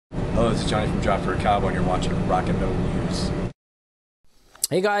Hello, this is Johnny from Drop for a Cowboy, and you're watching Rock and Metal News.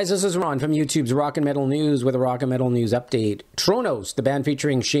 Hey guys, this is Ron from YouTube's Rock and Metal News with a Rock and Metal News update. Tronos, the band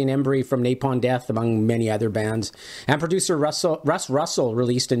featuring Shane Embury from Napalm Death, among many other bands, and producer Russ Russell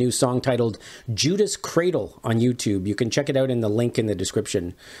released a new song titled Judas Cradle on YouTube. You can check it out in the link in the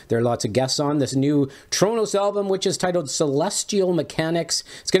description. There are lots of guests on this new Tronos album, which is titled Celestial Mechanics.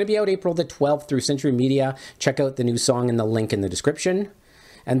 It's going to be out April the 12th through Century Media. Check out the new song in the link in the description.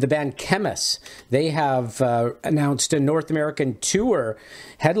 And the band Khemmis, they have announced a North American tour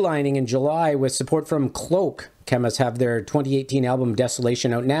headlining in July with support from Cloak. Khemmis have their 2018 album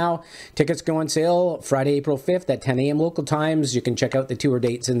Desolation out now. Tickets go on sale Friday, April 5th at 10 a.m. local times. You can check out the tour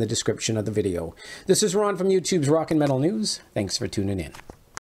dates in the description of the video. This is Ron from YouTube's Rock and Metal News. Thanks for tuning in.